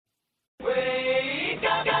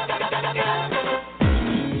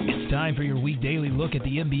time for your week daily look at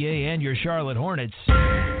the NBA and your Charlotte Hornets.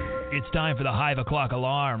 It's time for the Hive O'Clock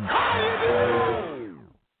Alarm.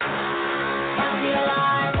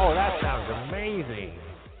 Oh, that sounds amazing.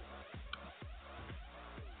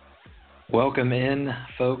 Welcome in,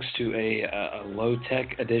 folks, to a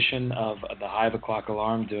low-tech edition of the Hive O'Clock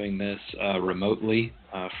Alarm, doing this remotely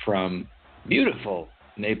from beautiful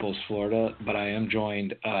Naples, Florida. But I am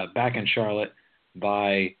joined back in Charlotte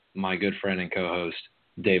by my good friend and co-host,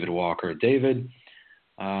 David Walker. David,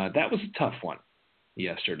 that was a tough one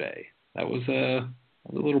yesterday. That was a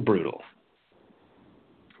little brutal.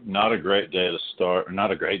 Not a great day to start,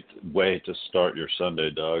 not a great way to start your Sunday,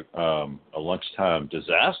 Doug. A lunchtime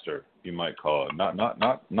disaster, you might call it.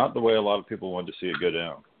 Not the way a lot of people wanted to see it go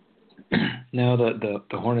down. No, the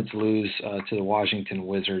Hornets lose to the Washington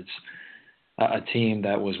Wizards, a team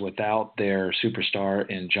that was without their superstar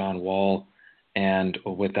in John Wall and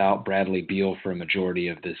without Bradley Beal for a majority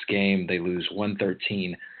of this game. They lose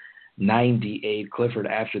 113-98. Clifford,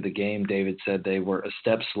 after the game, David said they were a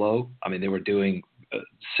step slow. I mean, they were doing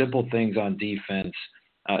simple things on defense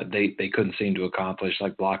they couldn't seem to accomplish,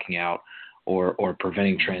 like blocking out or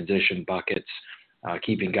preventing transition buckets,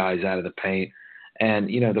 keeping guys out of the paint. And,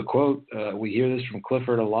 you know, the quote, we hear this from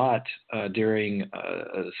Clifford a lot during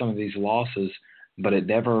some of these losses, but it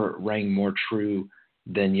never rang more true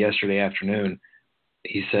than yesterday afternoon.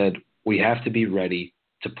 He said, we have to be ready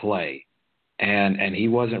to play. And he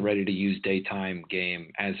wasn't ready to use daytime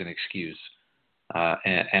game as an excuse.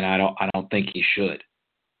 And I don't think he should.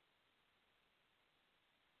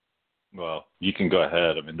 Well, you can go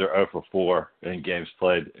ahead. I mean, they're 0 for 4 in games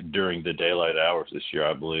played during the daylight hours this year,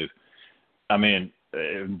 I believe. I mean,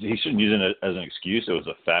 he shouldn't use it as an excuse. It was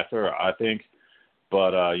a factor, I think.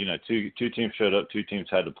 But, you know, two teams showed up, two teams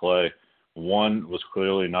had to play. One was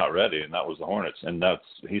clearly not ready, and that was the Hornets. And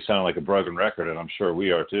he sounded like a broken record, and I'm sure we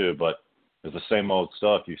are too. But it's the same old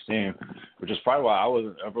stuff you've seen, which is probably why I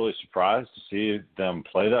wasn't really surprised to see them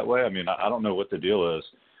play that way. I mean, I don't know what the deal is,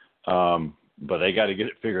 but they got to get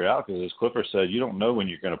it figured out because, as Clifford said, you don't know when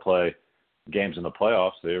you're going to play games in the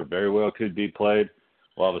playoffs. They very well could be played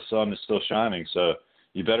while the sun is still shining. So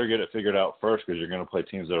you better get it figured out first because you're going to play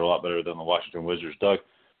teams that are a lot better than the Washington Wizards. Doug,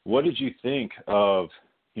 what did you think of,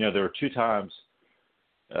 you know, there were two times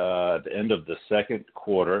at the end of the second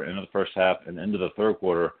quarter, end of the first half, and into the third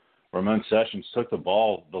quarter, Ramon Sessions took the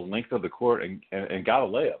ball the length of the court and got a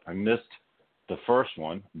layup. I missed the first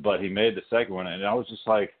one, but he made the second one, and I was just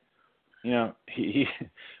like, you know,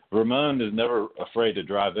 Ramon is never afraid to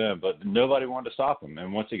drive in, but nobody wanted to stop him.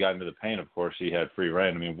 And once he got into the paint, of course, he had free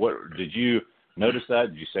reign. I mean, what did you notice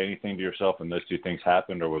that? Did you say anything to yourself when those two things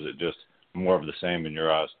happened, or was it just more of the same in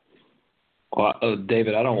your eyes? Well,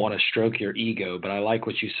 David, I don't want to stroke your ego, but I like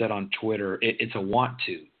what you said on Twitter. It's a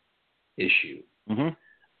want-to issue. Mm-hmm.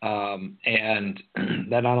 And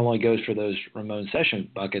that not only goes for those Ramon Sessions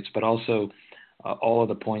buckets, but also all of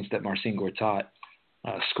the points that Marcin Gortat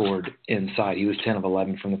scored inside. He was 10 of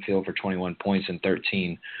 11 from the field for 21 points and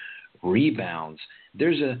 13 rebounds.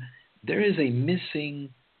 There is a missing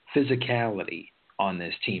physicality on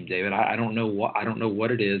this team, David. I don't know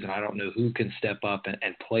what it is, and I don't know who can step up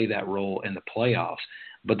and play that role in the playoffs.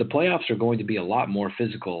 But the playoffs are going to be a lot more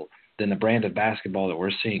physical than the brand of basketball that we're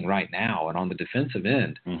seeing right now. And on the defensive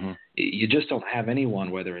end, you just don't have anyone,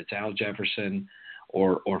 whether it's Al Jefferson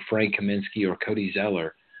or Frank Kaminsky or Cody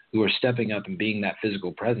Zeller, who are stepping up and being that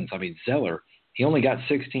physical presence. I mean, Zeller, he only got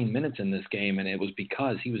 16 minutes in this game, and it was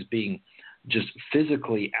because he was being just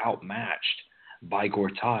physically outmatched by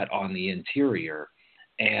Gortat on the interior.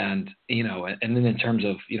 And, you know, and then in terms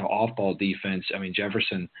of, you know, off-ball defense, I mean,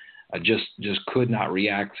 Jefferson just could not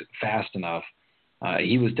react fast enough.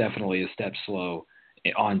 He was definitely a step slow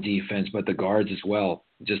on defense, but the guards as well,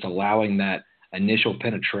 just allowing that initial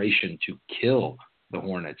penetration to kill the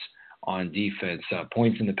Hornets on defense.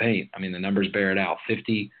 Points in the paint, I mean, the numbers bear it out.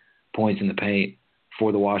 50 points in the paint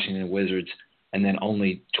for the Washington Wizards, and then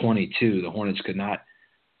only 22. The Hornets could not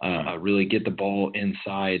really get the ball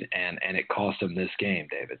inside, and it cost them this game,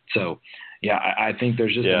 David. So, yeah, I think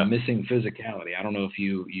there's just a missing physicality. I don't know if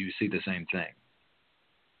you see the same thing.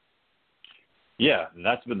 Yeah,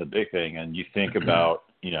 that's been the big thing. And you think about,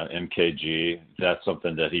 you know, MKG, that's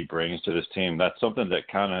something that he brings to this team. That's something that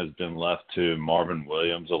kind of has been left to Marvin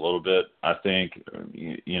Williams a little bit, I think,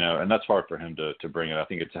 you know, and that's hard for him to bring it. I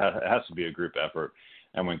think it has to be a group effort.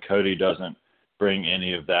 And when Cody doesn't bring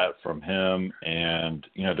any of that from him, and,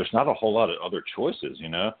 you know, there's not a whole lot of other choices, you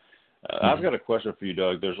know. I've got a question for you,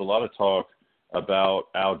 Doug. There's a lot of talk about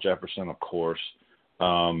Al Jefferson, of course,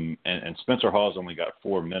 and Spencer Hawes only got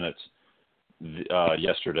 4 minutes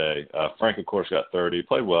yesterday. Frank, of course, got 30.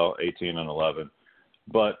 Played well, 18 and 11.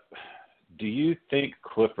 But do you think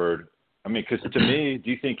Clifford? I mean, because to me,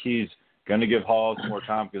 do you think he's going to give Hawes more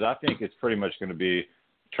time? Because I think it's pretty much going to be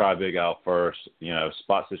try Big Al first,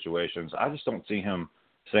 spot situations. I just don't see him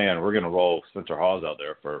saying we're going to roll Spencer Hawes out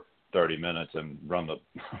there for 30 minutes and run the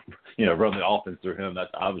offense through him.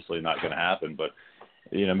 That's obviously not going to happen. But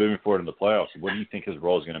moving forward in the playoffs, what do you think his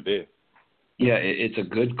role is going to be? Yeah, it's a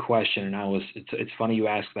good question, and it's funny you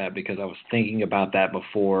ask that because I was thinking about that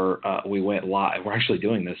before we went live. We're actually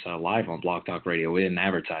doing this live on Block Talk Radio. We didn't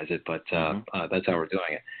advertise it, but that's how we're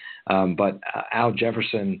doing it. But Al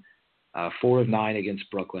Jefferson, 4 of 9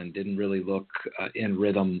 against Brooklyn, didn't really look in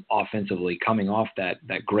rhythm offensively, coming off that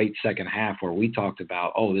great second half where we talked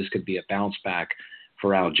about, this could be a bounce back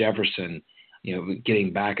for Al Jefferson,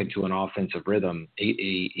 getting back into an offensive rhythm.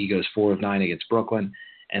 He goes 4 of 9 against Brooklyn,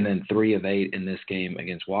 and then 3 of 8 in this game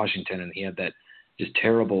against Washington. And he had that just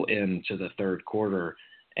terrible end to the third quarter.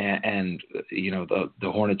 And the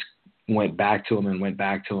Hornets went back to him,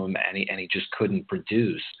 and he just couldn't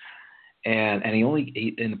produce. And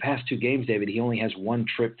he in the past 2 games, David, he only has 1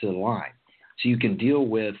 trip to the line. So you can deal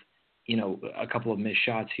with, a couple of missed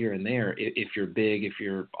shots here and there if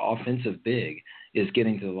your offensive big is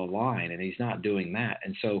getting to the line, and he's not doing that.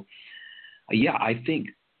 And so, I think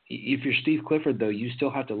if you're Steve Clifford, though, you still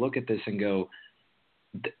have to look at this and go,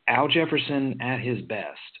 Al Jefferson at his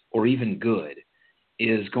best, or even good,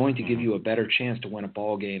 is going to give you a better chance to win a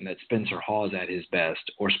ball game than Spencer Hawes at his best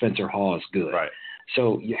or Spencer Hawes good. Right.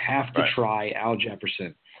 So you have to try Al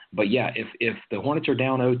Jefferson. But, if the Hornets are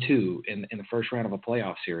down 0-2 in the first round of a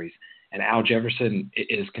playoff series and Al Jefferson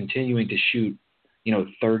is continuing to shoot,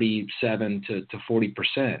 37 to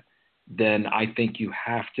 40%, then I think you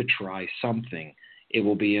have to try something. It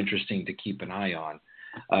will be interesting to keep an eye on.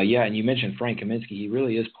 And you mentioned Frank Kaminsky. He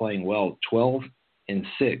really is playing well, 12 and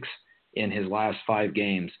 6 in his last 5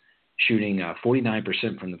 games, shooting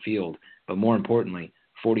 49% from the field, but more importantly,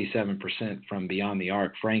 47% from beyond the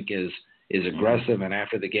arc. Frank is aggressive, and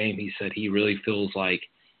after the game, he said he really feels like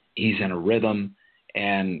he's in a rhythm,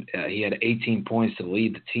 and he had 18 points to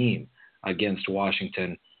lead the team against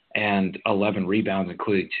Washington and 11 rebounds,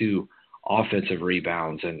 including 2 offensive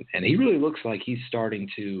rebounds. And he really looks like he's starting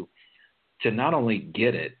to not only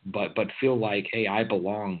get it, but feel like, hey, I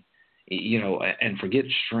belong, and forget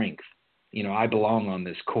strength. I belong on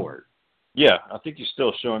this court. Yeah, I think he's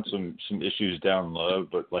still showing some issues down low,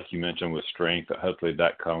 but like you mentioned with strength, hopefully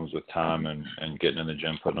that comes with time and getting in the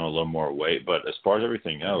gym, putting on a little more weight. But as far as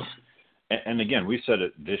everything else, and again, we said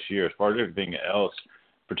it this year, as far as everything else,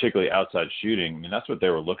 particularly outside shooting, that's what they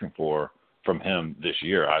were looking for from him this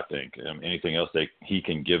year, I think. Anything else he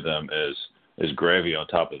can give them is gravy on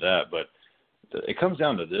top of that. But it comes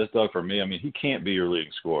down to this, Doug, for me. He can't be your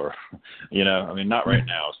leading scorer. Not right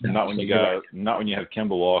now. Not when you have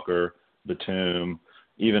Kemba Walker, Batum,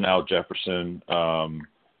 even Al Jefferson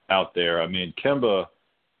out there. Kemba,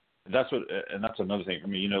 that's another thing for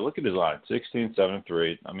me. Look at his line, 16, 7, and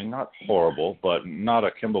 3. Not horrible, but not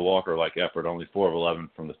a Kemba Walker-like effort, only 4 of 11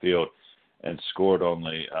 from the field and scored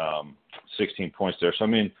only 16 points there. So,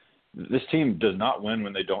 this team does not win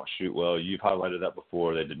when they don't shoot well. You've highlighted that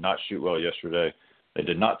before. They did not shoot well yesterday. They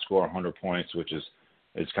did not score 100 points, which is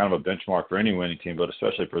kind of a benchmark for any winning team, but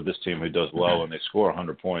especially for this team who does well when they score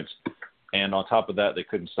 100 points. And on top of that, they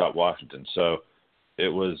couldn't stop Washington. So it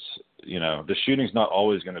was, the shooting's not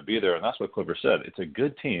always going to be there, and that's what Clifford said. It's a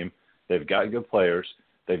good team. They've got good players.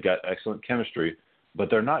 They've got excellent chemistry, but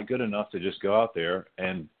they're not good enough to just go out there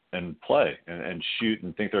and play and shoot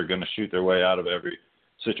and think they're going to shoot their way out of every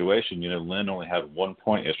situation. Lynn only had 1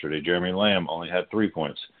 point yesterday. Jeremy Lamb only had 3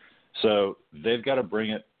 points. So they've got to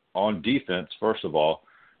bring it on defense, first of all,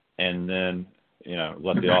 and then,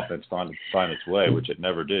 let the offense find its way, which it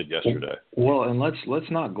never did yesterday. Well, and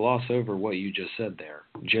let's not gloss over what you just said there.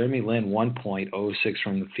 Jeremy Lin, 1 point, 0-6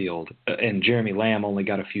 from the field. And Jeremy Lamb only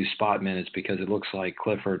got a few spot minutes because it looks like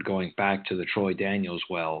Clifford going back to the Troy Daniels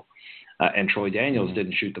well. And Troy Daniels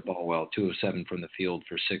didn't shoot the ball well, 2 of 7 from the field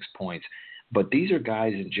for 6 points. But these are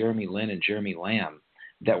guys in Jeremy Lin and Jeremy Lamb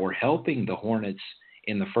that were helping the Hornets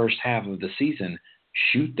in the first half of the season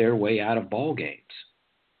shoot their way out of ball games.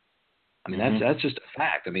 That's just a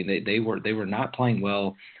fact. They were not playing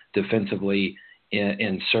well defensively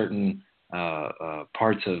in certain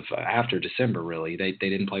parts of after December. Really, they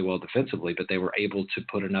didn't play well defensively, but they were able to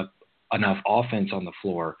put enough offense on the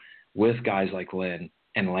floor with guys like Lynn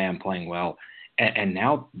and Lamb playing well, and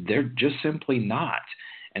now they're just simply not.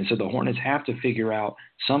 And so the Hornets have to figure out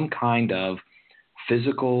some kind of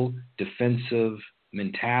physical defensive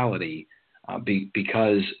mentality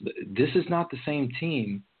because this is not the same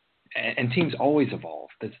team. And teams always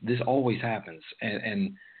evolve. This always happens.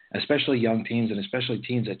 And especially young teams and especially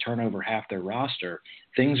teams that turn over half their roster,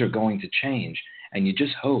 things are going to change. And you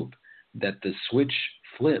just hope that the switch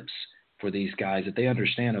flips for these guys, that they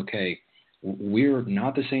understand, okay, we're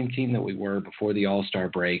not the same team that we were before the All-Star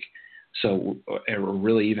break. So, or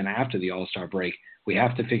really even after the All-Star break, we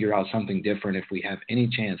have to figure out something different if we have any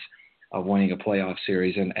chance of winning a playoff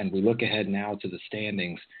series. And we look ahead now to the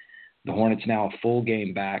standings. The Hornets now a full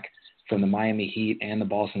game back from the Miami Heat and the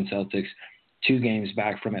Boston Celtics, 2 games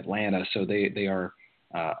back from Atlanta. So they are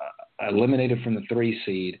eliminated from the 3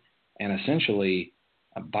 seed. And essentially,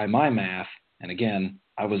 by my math, and again,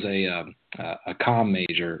 I was a comm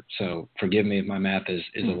major, so forgive me if my math is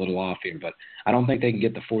a little off here, but I don't think they can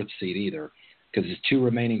get the 4th seed either, because there's 2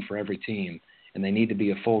 remaining for every team, and they need to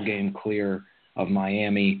be a full game clear of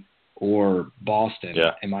Miami or Boston.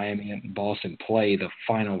 Yeah. And Miami and Boston play the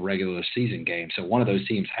final regular season game, so one of those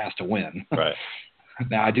teams has to win. Right.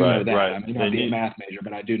 Now, I do know that. Right. I may not be a math major,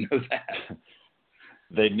 but I do know that.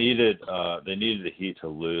 They needed the Heat to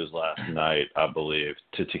lose last night, I believe,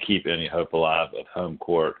 to keep any hope alive of home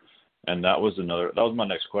court. And that was my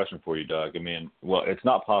next question for you, Doug. I mean, well, it's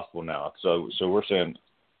not possible now. So we're saying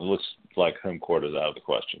it looks like home court is out of the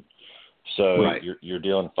question. So right. you're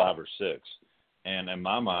dealing 5 or 6. And in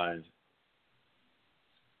my mind,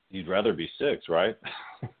 you'd rather be 6, right?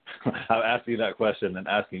 I'm asking that question and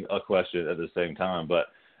asking a question at the same time. But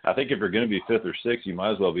I think if you're going to be 5th or 6th, you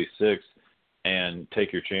might as well be 6th and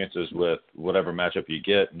take your chances with whatever matchup you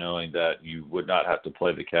get, knowing that you would not have to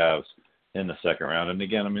play the Cavs in the second round. And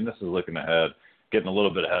again, I mean, this is looking ahead, getting a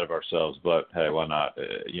little bit ahead of ourselves, but hey, why not?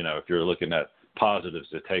 If you're looking at positives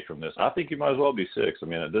to take from this, I think you might as well be 6. I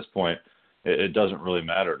mean, at this point, it doesn't really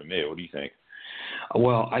matter to me. What do you think?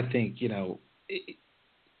 Well, I think,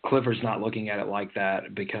 Clifford's not looking at it like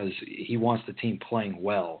that because he wants the team playing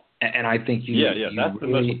well. And I think that's the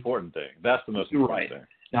most important thing. That's the most important thing.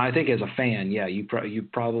 Now, I think as a fan, you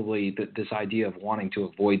probably this idea of wanting to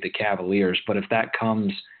avoid the Cavaliers, but if that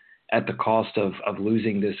comes at the cost of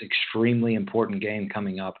losing this extremely important game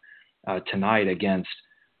coming up tonight against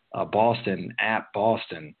Boston at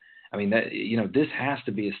Boston, I mean, that this has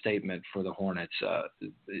to be a statement for the Hornets.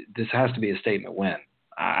 This has to be a statement win.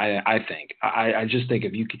 I think. I just think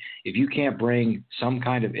if you can't bring some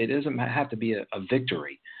kind of, it doesn't have to be a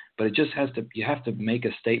victory, but it just you have to make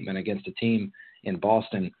a statement against a team in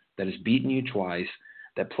Boston that has beaten you twice,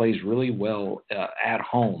 that plays really well at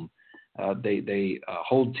home. They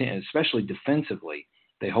hold teams, especially defensively,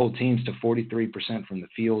 they hold teams to 43% from the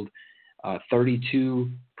field,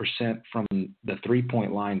 32% from the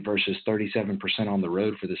three-point line versus 37% on the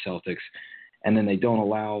road for the Celtics. And then they don't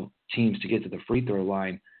allow teams to get to the free throw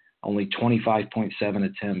line, only 25.7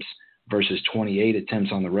 attempts versus 28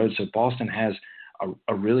 attempts on the road. So Boston has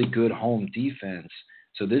a really good home defense.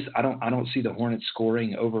 So I don't see the Hornets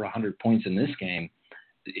scoring over 100 points in this game.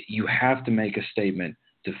 You have to make a statement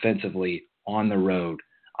defensively on the road.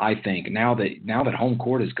 I think now that home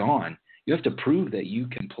court is gone, you have to prove that you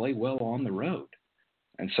can play well on the road.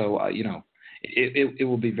 And so it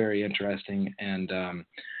will be very interesting, and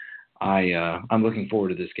I'm looking forward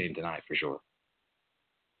to this game tonight for sure.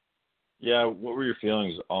 Yeah, what were your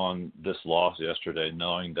feelings on this loss yesterday,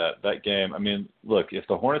 knowing that game? I mean, look, if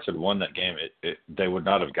the Hornets had won that game, they would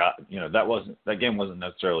not have gotten, that game wasn't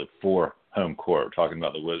necessarily for home court. We're talking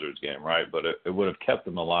about the Wizards game, right? But it would have kept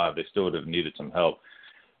them alive. They still would have needed some help.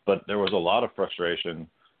 But there was a lot of frustration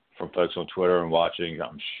from folks on Twitter and watching,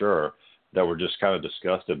 I'm sure, that were just kind of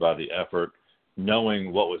disgusted by the effort,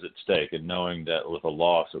 knowing what was at stake and knowing that with a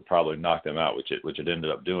loss it would probably knock them out, which it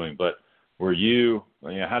ended up doing. But were you,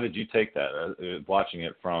 how did you take that, watching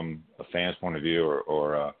it from a fan's point of view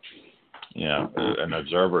or an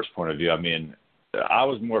observer's point of view? I mean, I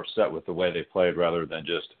was more upset with the way they played rather than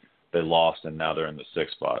just they lost and now they're in the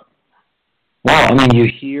 6th spot. Well, I mean, you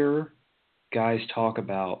hear guys talk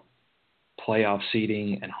about playoff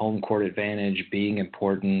seeding and home court advantage being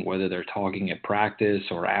important, whether they're talking at practice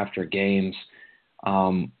or after games.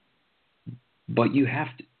 But you have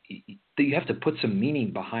to put some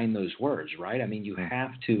meaning behind those words, right? I mean, you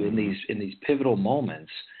have to in these pivotal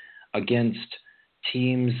moments against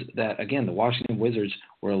teams that, again, the Washington Wizards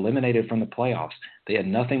were eliminated from the playoffs. They had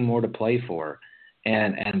nothing more to play for,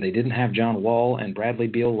 and they didn't have John Wall and Bradley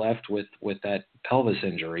Beal left with that pelvis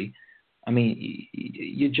injury. I mean,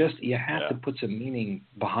 you have to put some meaning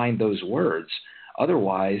behind those words.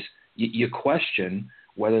 Otherwise, you question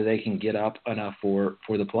whether they can get up enough for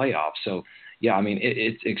the playoffs. So, yeah, I mean,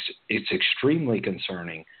 it's extremely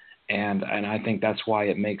concerning, and I think that's why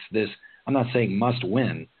it makes this. I'm not saying must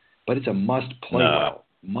win, but it's a must play well,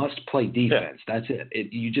 must play defense. Yeah. That's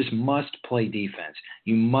it. You just must play defense.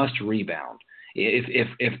 You must rebound.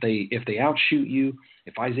 If they outshoot you,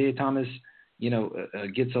 if Isaiah Thomas,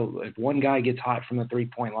 if one guy gets hot from the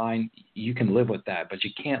 3-point line, you can live with that. But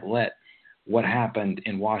you can't let what happened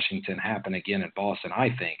in Washington happen again in Boston, I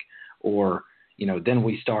think, or then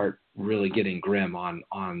we start really getting grim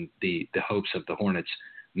on the hopes of the Hornets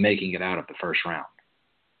making it out of the first round.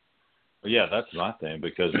 Yeah, that's my thing,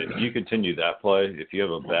 because if you continue that play, if you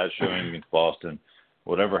have a bad showing against Boston,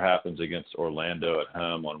 whatever happens against Orlando at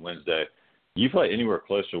home on Wednesday, you play anywhere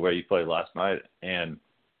close to where you played last night, and,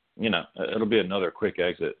 it'll be another quick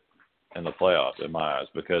exit in the playoffs in my eyes,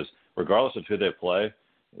 because regardless of who they play,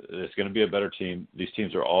 it's going to be a better team. These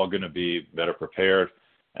teams are all going to be better prepared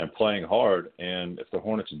and playing hard, and if the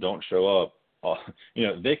Hornets don't show up,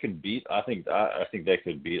 they could beat. I think they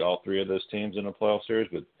could beat all three of those teams in a playoff series,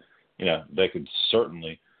 but they could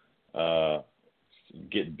certainly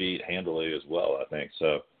get beat handily as well, I think.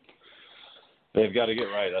 So they've got to get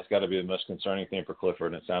right. That's got to be the most concerning thing for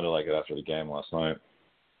Clifford, and it sounded like it after the game last night.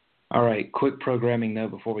 All right, quick programming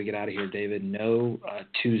note before we get out of here, David. No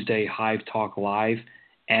Tuesday Hive Talk Live,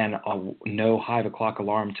 and no Hive O'Clock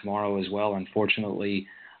alarm tomorrow as well. Unfortunately,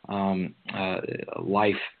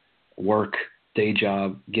 life, work, day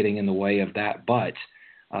job getting in the way of that. But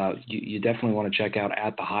you definitely want to check out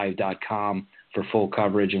 @thehive.com for full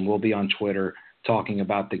coverage, and we'll be on Twitter talking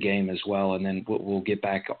about the game as well. And then we'll get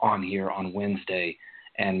back on here on Wednesday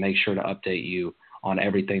and make sure to update you on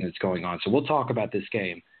everything that's going on. So we'll talk about this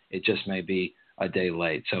game. It just may be a day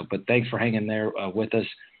late. But thanks for hanging there with us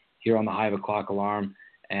here on the Hive O'Clock Alarm.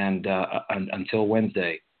 And until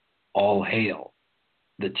Wednesday, all hail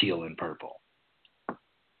the teal and purple.